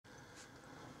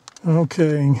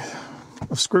Okay,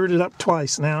 I've screwed it up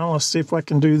twice now. Let's see if I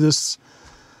can do this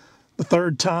the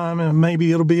third time and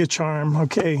maybe it'll be a charm.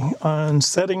 Okay, on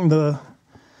setting the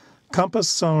compass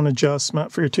zone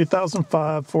adjustment for your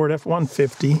 2005 Ford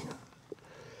F-150.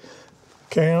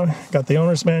 Okay, got the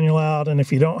owner's manual out, and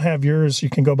if you don't have yours, you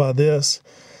can go by this.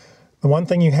 The one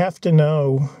thing you have to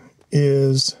know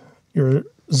is your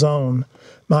zone.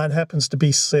 Mine happens to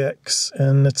be 6,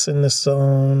 and it's in this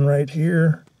zone right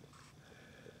here.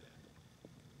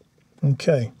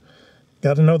 Okay,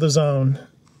 got to know the zone.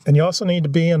 And you also need to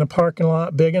be in a parking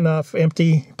lot, big enough,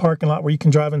 empty parking lot where you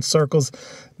can drive in circles.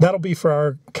 That'll be for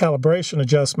our calibration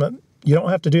adjustment. You don't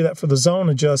have to do that for the zone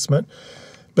adjustment,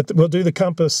 but we'll do the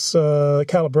compass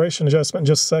calibration adjustment in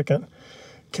just a second.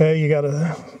 Okay, you got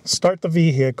to start the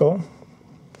vehicle.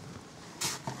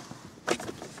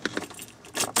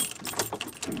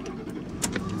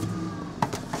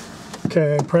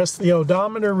 Okay, press the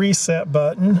odometer reset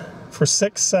button for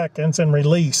 6 seconds and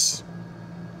release.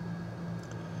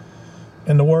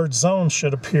 And the word zone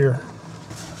should appear.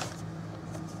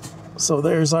 So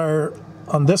there's our,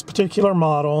 on this particular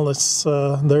model, it's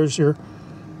there's your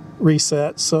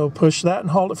reset. So push that and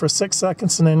hold it for 6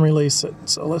 seconds and then release it.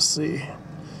 So let's see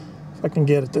if I can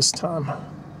get it this time.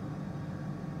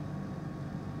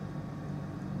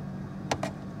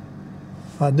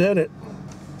 I did it.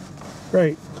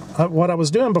 Great. What I was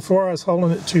doing before, I was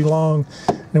holding it too long,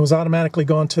 and it was automatically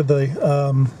going to the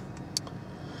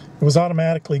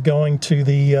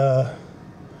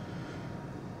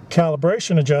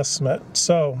calibration adjustment.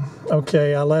 So,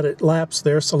 okay, I let it lapse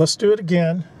there. So let's do it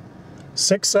again.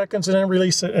 6 seconds and then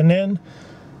release it. And then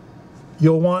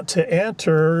you'll want to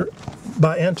enter,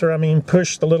 by enter I mean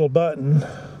push the little button,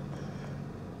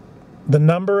 the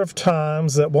number of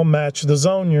times that will match the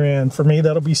zone you're in. For me,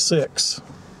 that'll be 6.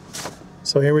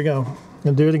 So here we go. I'm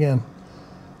going to do it again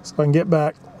so I can get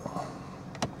back.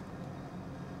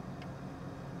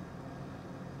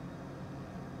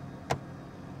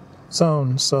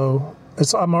 Zone. So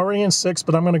I'm already in 6,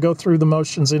 but I'm going to go through the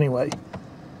motions anyway.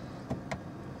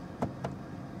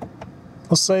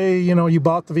 Let's say, you know, you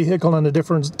bought the vehicle in a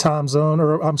different time zone,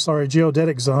 or I'm sorry,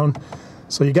 geodetic zone.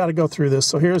 So you got to go through this.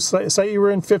 So here's, say you were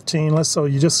in 15. So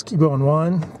you just keep going.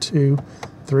 1, 2,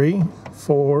 3,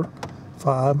 4,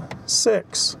 5,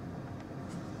 6.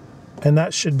 And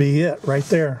that should be it right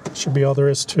there. Should be all there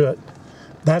is to it.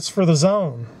 That's for the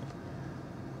zone.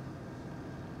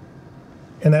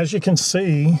 And as you can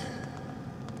see,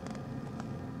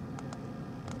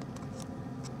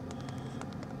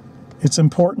 it's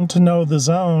important to know the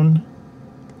zone,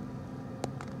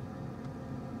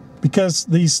 because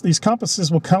these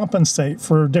compasses will compensate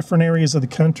for different areas of the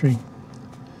country.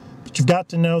 But you've got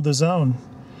to know the zone.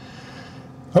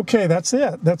 Okay, that's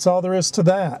it. That's all there is to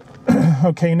that.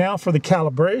 Okay, now for the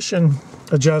calibration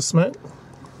adjustment,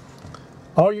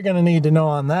 all you're going to need to know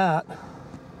on that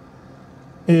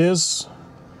is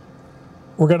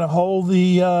we're going to hold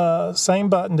the same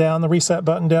button down, the reset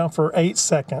button down, for 8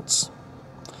 seconds.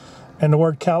 And the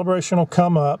word calibration will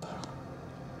come up.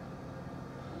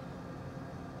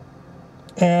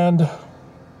 And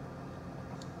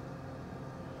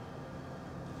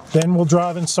then we'll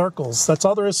drive in circles. That's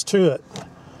all there is to it.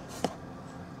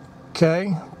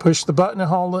 Okay, push the button and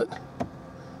hold it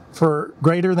for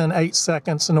greater than 8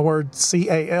 seconds, and the word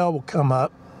CAL will come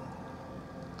up.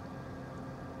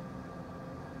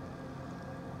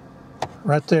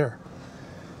 Right there.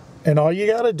 And all you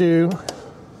got to do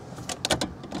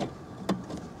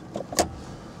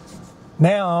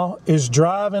now is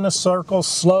drive in a circle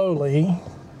slowly,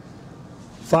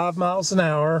 5 miles an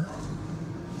hour.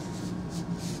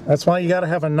 That's why you got to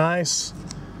have a nice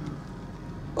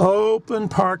open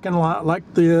parking lot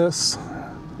like this.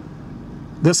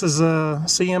 This is a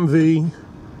CMV,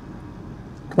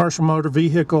 commercial motor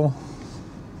vehicle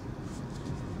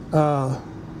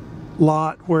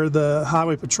lot where the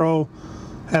highway patrol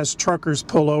has truckers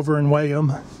pull over and weigh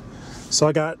them. So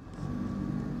I got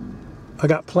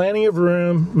plenty of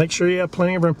room. Make sure you have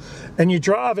plenty of room, and you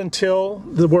drive until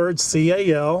the word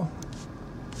CAL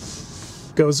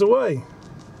goes away.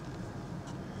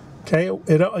 Okay,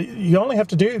 you only have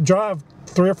to drive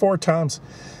 3 or 4 times,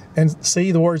 and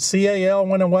see the word CAL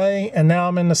went away, and now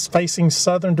I'm in this facing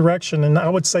southern direction, and I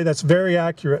would say that's very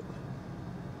accurate.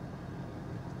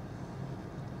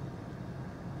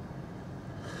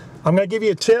 I'm going to give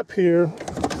you a tip here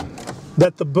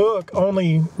that the book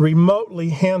only remotely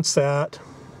hints at,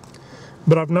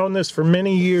 but I've known this for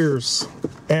many years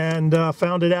and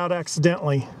found it out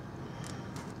accidentally.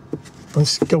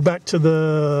 Let's go back to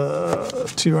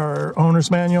our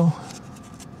owner's manual.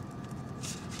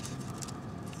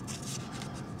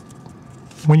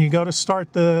 when you go to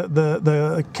start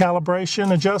the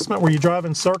calibration adjustment where you drive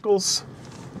in circles,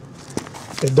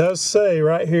 it does say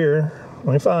right here,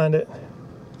 let me find it.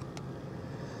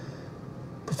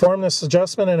 Perform this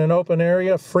adjustment in an open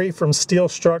area free from steel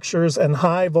structures and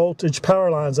high voltage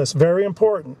power lines. That's very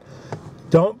important.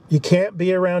 You can't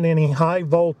be around any high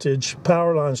voltage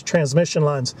power lines, transmission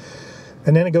lines.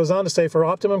 And then it goes on to say, for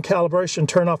optimum calibration,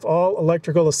 turn off all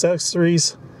electrical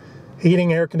accessories,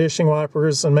 heating, air conditioning,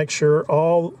 wipers, and make sure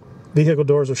all vehicle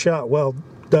doors are shut. Well,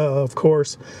 duh, of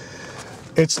course.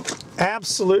 It's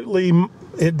absolutely,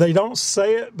 they don't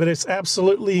say it, but it's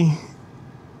absolutely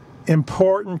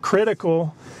important,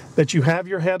 critical that you have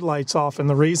your headlights off. And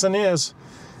the reason is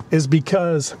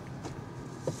because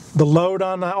the load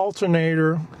on the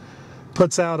alternator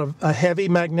puts out a heavy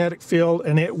magnetic field,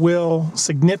 and it will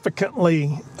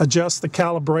significantly adjust the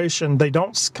calibration. They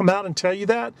don't come out and tell you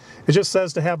that. It just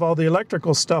says to have all the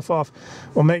electrical stuff off.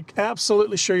 Well, make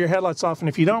absolutely sure your headlights off, and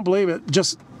if you don't believe it,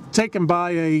 just take and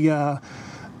buy an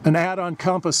add-on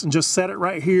compass and just set it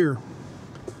right here.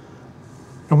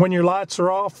 And when your lights are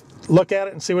off, look at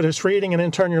it and see what it's reading, and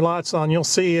then turn your lights on. You'll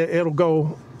see it'll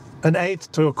go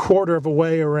 1/8 to 1/4 of a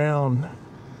way around.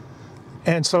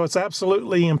 And so it's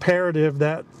absolutely imperative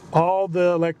that all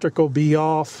the electrical be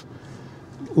off,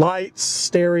 lights,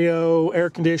 stereo,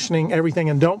 air conditioning, everything,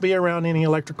 and don't be around any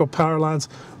electrical power lines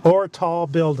or tall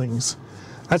buildings.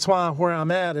 That's why where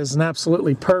I'm at is an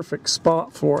absolutely perfect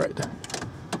spot for it.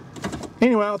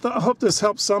 Anyway, I hope this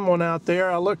helps someone out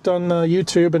there. I looked on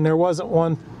YouTube and there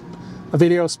wasn't a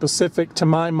video specific to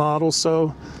my model,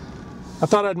 so I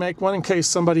thought I'd make one in case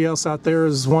somebody else out there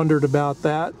has wondered about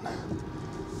that.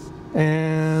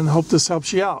 And hope this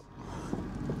helps you out.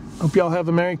 Hope y'all have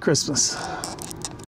a Merry Christmas.